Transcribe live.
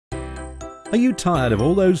Are you tired of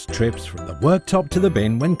all those trips from the worktop to the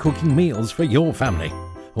bin when cooking meals for your family?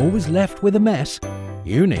 Always left with a mess?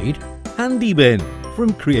 You need Handi Bin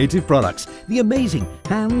from Creative Products, the amazing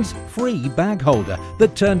hands-free bag holder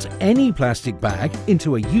that turns any plastic bag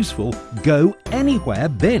into a useful go-anywhere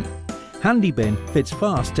bin. Handi Bin fits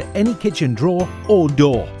fast to any kitchen drawer or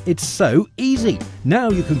door. It's so easy. Now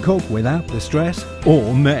you can cook without the stress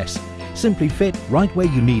or mess. Simply fit right where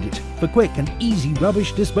you need it for quick and easy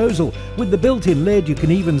rubbish disposal. With the built-in lid, you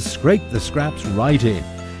can even scrape the scraps right in.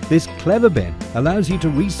 This clever bin allows you to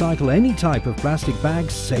recycle any type of plastic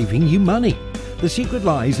bag, saving you money. The secret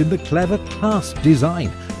lies in the clever clasp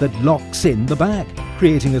design that locks in the bag,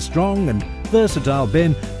 creating a strong and versatile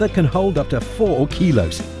bin that can hold up to 4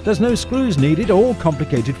 kilos. There's no screws needed or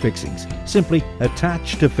complicated fixings. Simply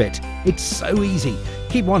attach to fit. It's so easy.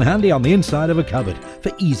 Keep one handy on the inside of a cupboard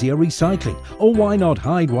for easier recycling, or why not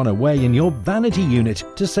hide one away in your vanity unit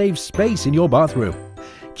to save space in your bathroom.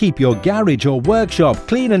 Keep your garage or workshop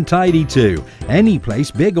clean and tidy too. Any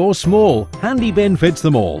place, big or small, Handi Bin fits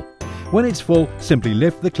them all. When it's full, simply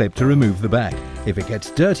lift the clip to remove the bag. If it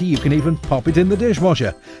gets dirty, you can even pop it in the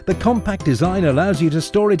dishwasher. The compact design allows you to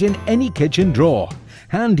store it in any kitchen drawer.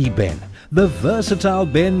 Handi Bin, the versatile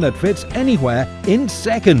bin that fits anywhere in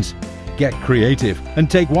seconds. Get creative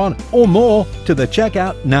and take one or more to the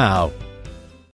checkout now.